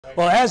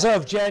Well, as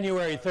of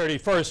January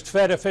 31st,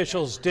 Fed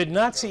officials did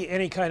not see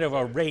any kind of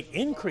a rate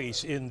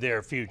increase in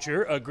their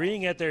future,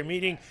 agreeing at their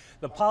meeting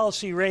the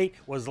policy rate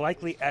was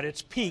likely at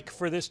its peak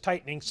for this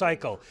tightening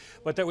cycle.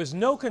 But there was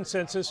no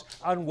consensus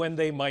on when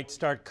they might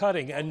start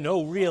cutting, and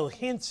no real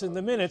hints in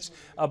the minutes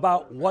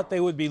about what they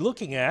would be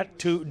looking at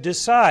to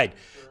decide.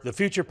 The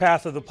future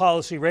path of the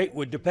policy rate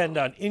would depend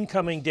on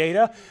incoming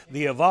data,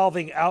 the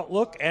evolving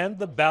outlook, and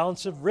the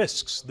balance of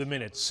risks, the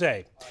minutes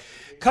say.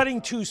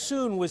 Cutting too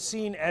soon was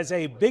seen as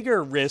a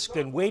bigger risk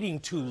than waiting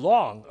too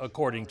long,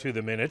 according to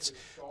the minutes.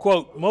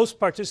 Quote, most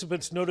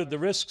participants noted the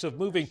risks of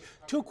moving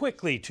too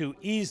quickly to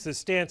ease the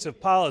stance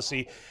of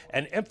policy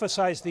and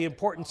emphasized the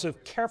importance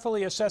of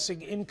carefully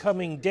assessing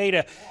incoming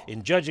data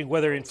in judging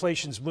whether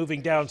inflation's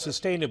moving down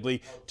sustainably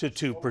to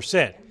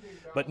 2%.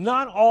 But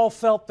not all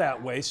felt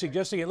that way,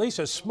 suggesting at least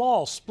a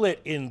small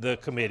split in the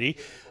committee.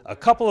 A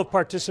couple of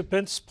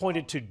participants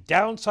pointed to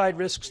downside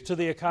risks to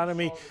the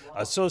economy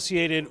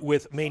associated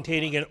with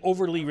maintaining an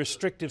overly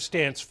restrictive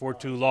stance for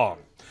too long.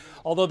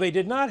 Although they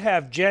did not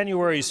have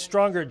January's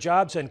stronger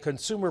jobs and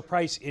consumer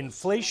price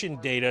inflation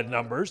data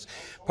numbers,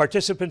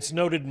 participants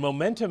noted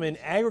momentum in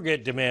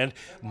aggregate demand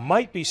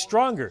might be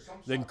stronger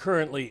than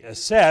currently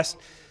assessed.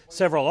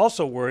 Several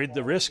also worried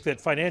the risk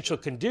that financial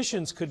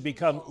conditions could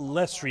become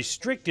less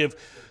restrictive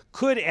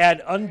could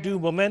add undue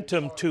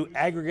momentum to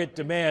aggregate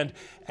demand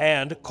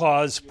and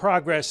cause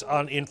progress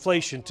on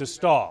inflation to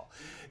stall.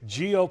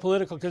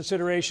 Geopolitical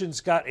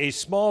considerations got a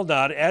small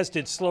nod, as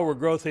did slower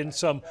growth in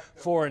some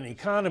foreign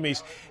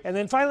economies. And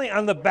then finally,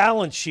 on the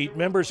balance sheet,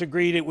 members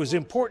agreed it was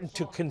important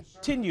to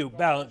continue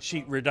balance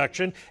sheet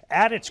reduction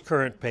at its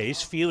current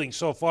pace, feeling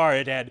so far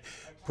it had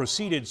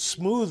proceeded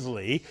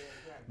smoothly.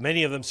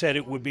 Many of them said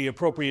it would be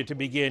appropriate to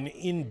begin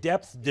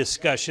in-depth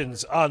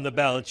discussions on the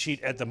balance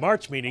sheet at the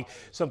March meeting,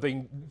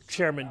 something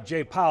Chairman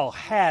Jay Powell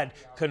had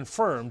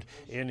confirmed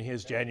in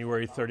his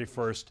January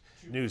 31st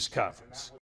news conference.